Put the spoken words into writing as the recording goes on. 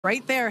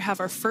Right there,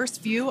 have our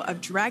first view of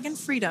Dragon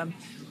Freedom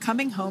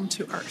coming home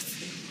to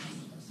Earth.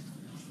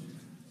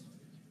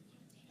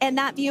 And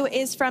that view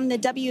is from the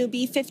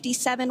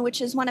WB-57,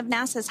 which is one of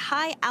NASA's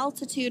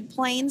high-altitude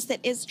planes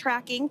that is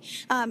tracking.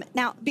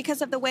 Now,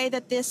 because of the way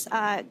that this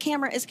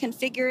camera is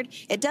configured,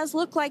 it does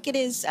look like it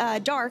is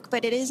dark,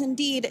 but it is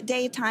indeed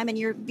daytime, and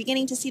you're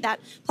beginning to see that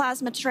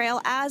plasma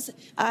trail as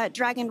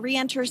Dragon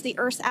re-enters the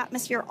Earth's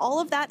atmosphere. All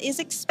of that is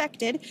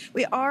expected.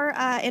 We are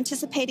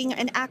anticipating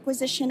an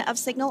acquisition of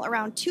signal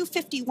around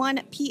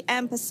 2:51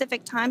 p.m.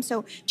 Pacific time,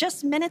 so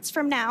just minutes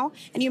from now,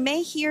 and you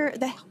may hear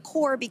the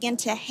core begin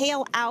to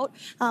hail out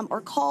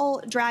or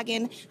call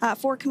Dragon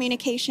for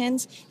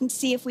communications and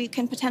see if we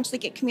can potentially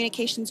get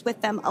communications with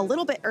them a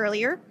little bit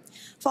earlier.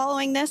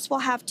 Following this,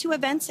 we'll have two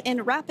events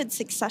in rapid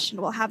succession.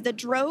 We'll have the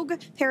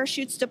drogue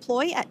parachutes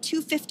deploy at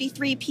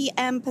 2:53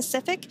 p.m.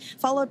 Pacific,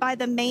 followed by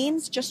the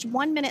mains just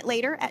 1 minute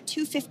later at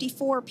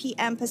 2:54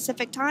 p.m.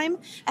 Pacific time,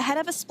 ahead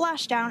of a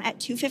splashdown at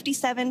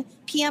 2:57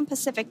 p.m.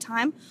 Pacific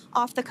time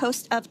off the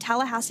coast of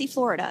Tallahassee,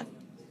 Florida.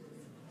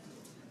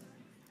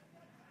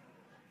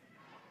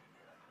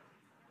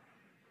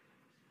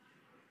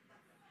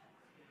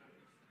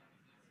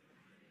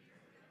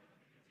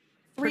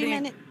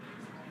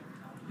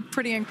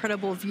 Pretty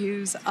incredible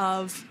views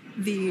of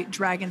the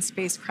Dragon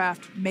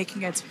spacecraft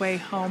making its way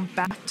home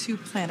back to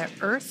planet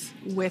Earth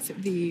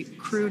with the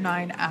Crew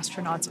 9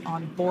 astronauts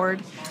on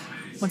board.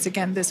 Once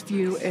again, this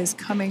view is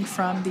coming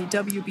from the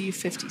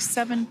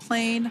WB-57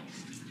 plane.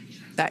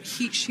 That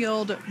heat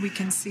shield we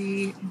can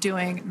see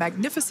doing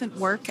magnificent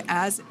work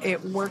as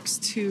it works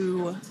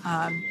to...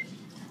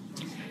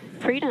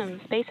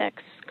 Freedom, SpaceX,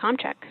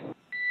 Comcheck.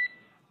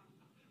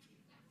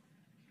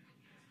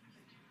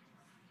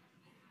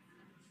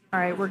 All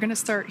right, we're going to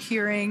start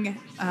hearing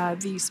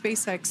the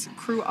SpaceX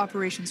Crew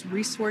Operations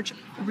Resource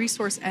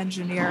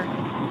Engineer.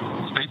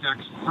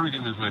 SpaceX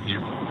Freedom is with you.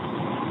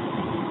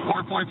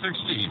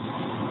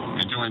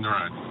 4.16. Enjoying the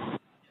ride.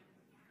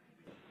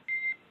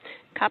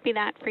 Copy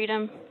that,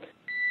 Freedom.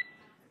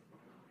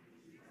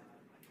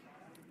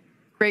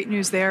 Great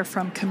news there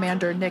from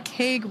Commander Nick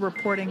Hague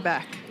reporting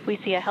back. We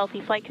see a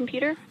healthy flight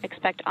computer.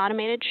 Expect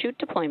automated chute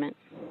deployment.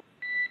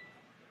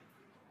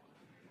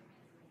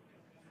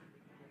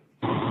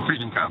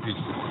 Freedom copies.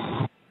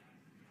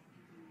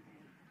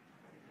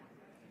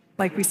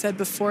 Like we said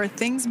before,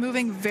 things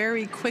moving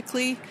very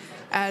quickly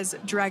as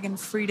Dragon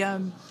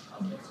Freedom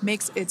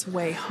makes its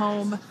way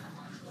home.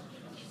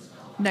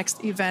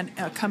 Next event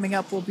coming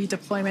up will be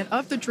deployment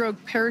of the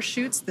drogue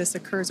parachutes. This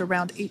occurs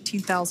around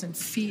 18,000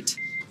 feet.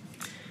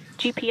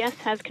 GPS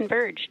has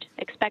converged.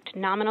 Expect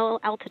nominal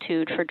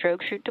altitude for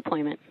drogue chute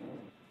deployment.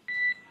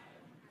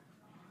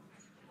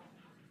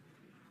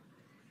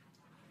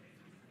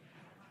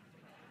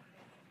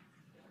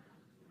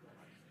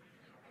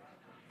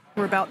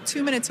 We're about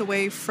 2 minutes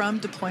away from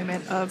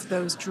deployment of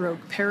those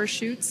drogue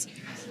parachutes.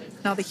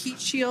 Now the heat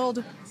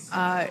shield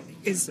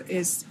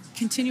is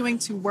continuing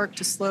to work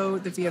to slow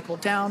the vehicle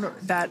down.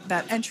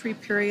 That entry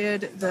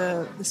period,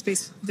 the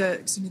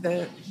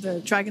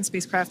Dragon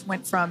spacecraft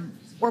went from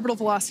orbital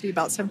velocity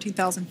about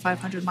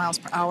 17,500 miles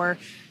per hour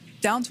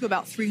down to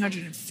about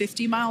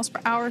 350 miles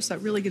per hour. So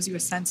it really gives you a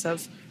sense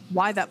of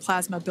why that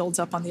plasma builds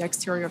up on the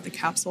exterior of the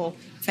capsule,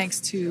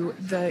 thanks to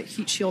the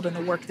heat shield and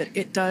the work that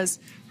it does.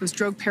 Those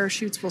drogue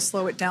parachutes will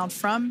slow it down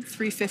from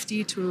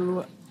 350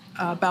 to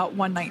about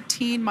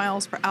 119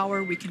 miles per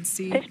hour. We can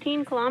see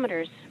 15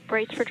 kilometers.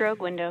 Brace for drogue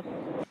window.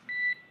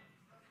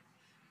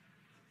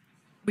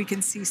 We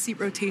can see seat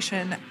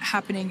rotation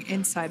happening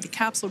inside the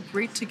capsule.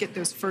 Great to get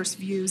those first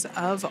views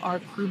of our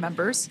crew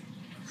members.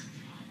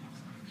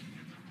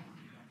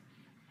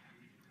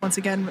 Once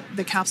again,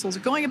 the capsules are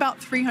going about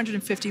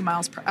 350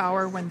 miles per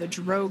hour when the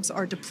drogues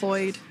are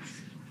deployed.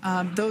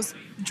 Those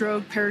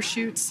drogue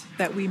parachutes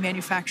that we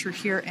manufacture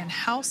here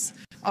in-house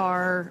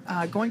are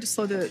going to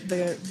slow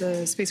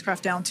the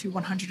spacecraft down to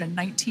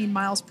 119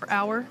 miles per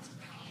hour.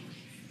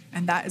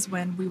 And that is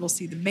when we will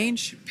see the main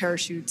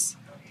parachutes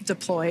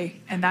deploy,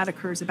 and that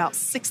occurs about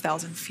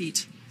 6,000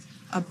 feet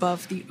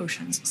above the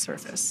ocean's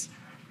surface.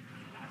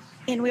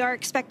 And we are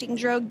expecting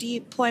drogue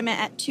deployment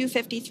at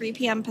 2:53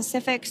 p.m.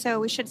 Pacific, so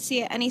we should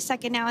see it any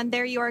second now. And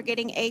there you are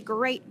getting a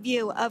great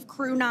view of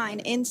Crew 9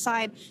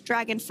 inside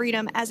Dragon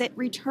Freedom as it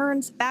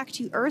returns back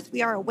to Earth.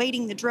 We are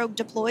awaiting the drogue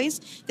deploys.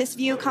 This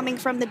view coming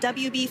from the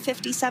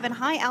WB-57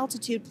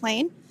 high-altitude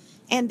plane.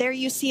 And there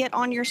you see it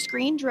on your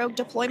screen, drogue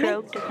deployment.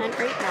 Drogue descent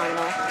rate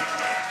nominal.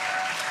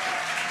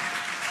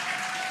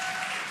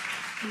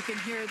 You can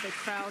hear the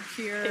crowd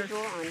here.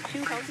 Visual on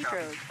 2 healthy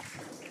drogues.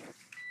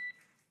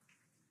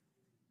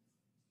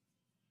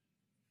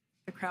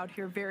 The crowd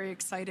here very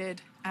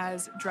excited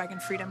as Dragon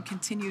Freedom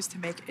continues to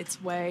make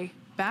its way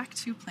back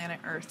to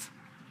planet Earth.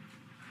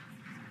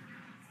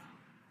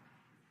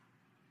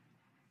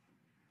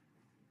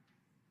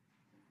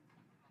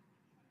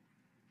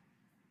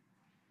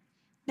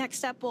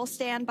 Next up, we'll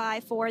stand by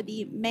for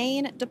the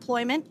main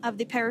deployment of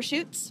the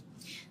parachutes.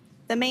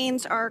 The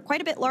mains are quite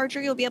a bit larger.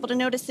 You'll be able to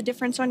notice the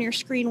difference on your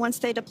screen once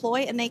they deploy,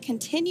 and they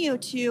continue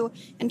to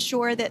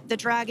ensure that the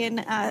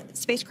Dragon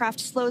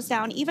spacecraft slows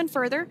down even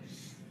further.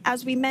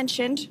 As we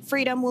mentioned,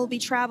 Freedom will be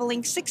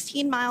traveling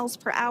 16 miles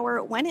per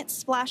hour when it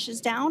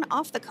splashes down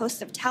off the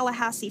coast of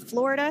Tallahassee,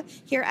 Florida,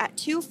 here at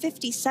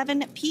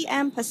 2:57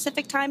 p.m.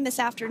 Pacific time this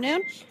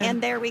afternoon.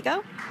 And there we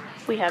go.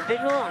 We have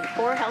visual on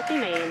 4 healthy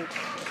mains.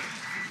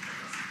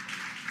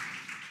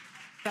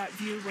 That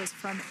view was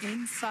from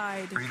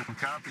inside. Freedom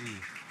copy.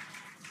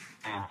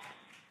 And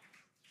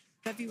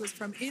That view was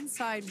from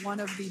inside one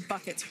of the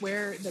buckets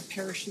where the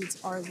parachutes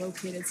are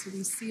located. So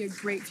we see a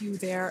great view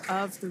there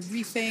of the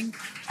reefing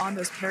on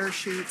those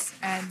parachutes.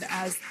 And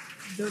as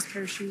those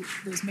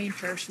main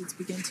parachutes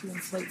begin to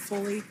inflate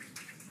fully,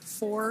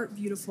 4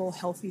 beautiful,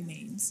 healthy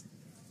mains.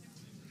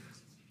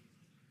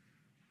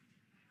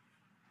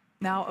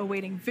 Now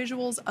awaiting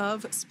visuals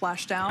of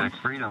Splashdown.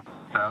 SpaceX Freedom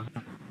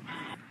 1000.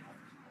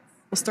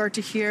 We'll start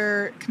to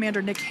hear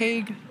Commander Nick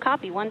Hague.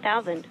 Copy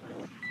 1000.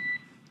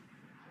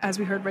 As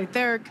we heard right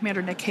there,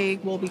 Commander Nick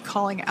Hague will be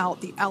calling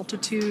out the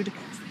altitude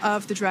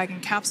of the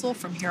Dragon capsule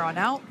from here on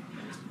out.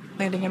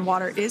 Landing in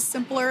water is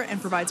simpler and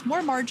provides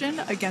more margin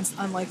against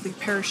unlikely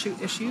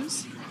parachute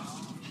issues.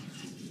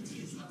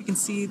 You can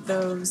see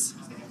those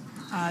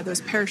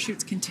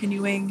parachutes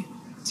continuing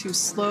to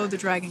slow the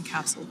Dragon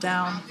capsule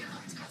down.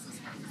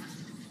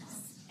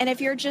 And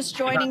if you're just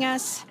joining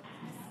us,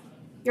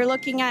 you're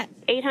looking at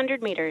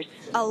 800 meters.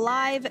 a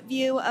live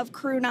view of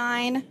Crew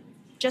 9,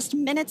 just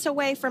minutes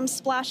away from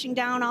splashing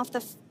down off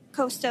the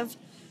coast of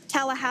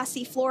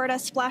Tallahassee, Florida.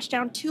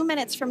 Splashdown 2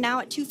 minutes from now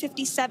at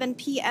 2:57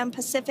 p.m.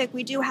 Pacific.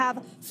 We do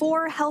have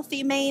 4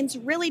 healthy mains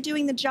really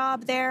doing the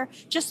job there.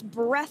 Just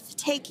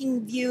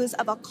breathtaking views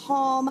of a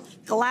calm,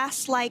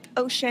 glass-like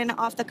ocean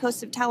off the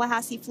coast of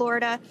Tallahassee,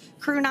 Florida.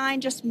 Crew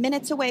 9 just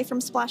minutes away from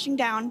splashing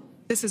down.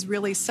 This is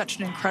really such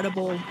an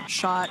incredible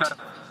shot.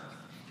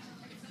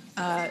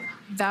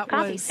 That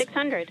Copy was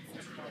 600.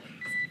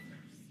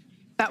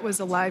 That was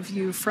a live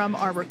view from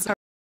our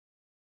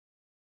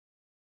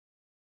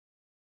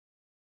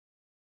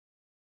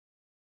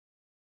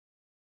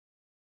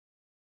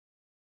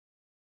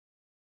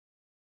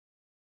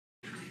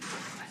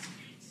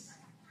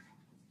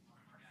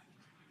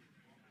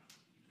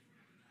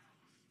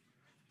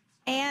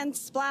And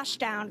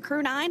splashdown.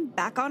 Crew 9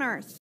 back on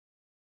Earth.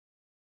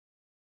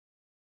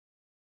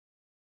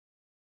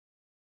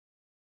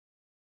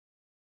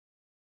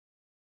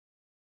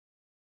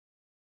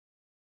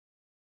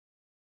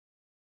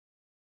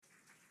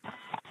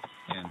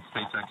 And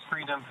SpaceX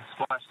Freedom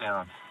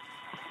Splashdown.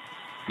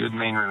 Good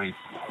main release.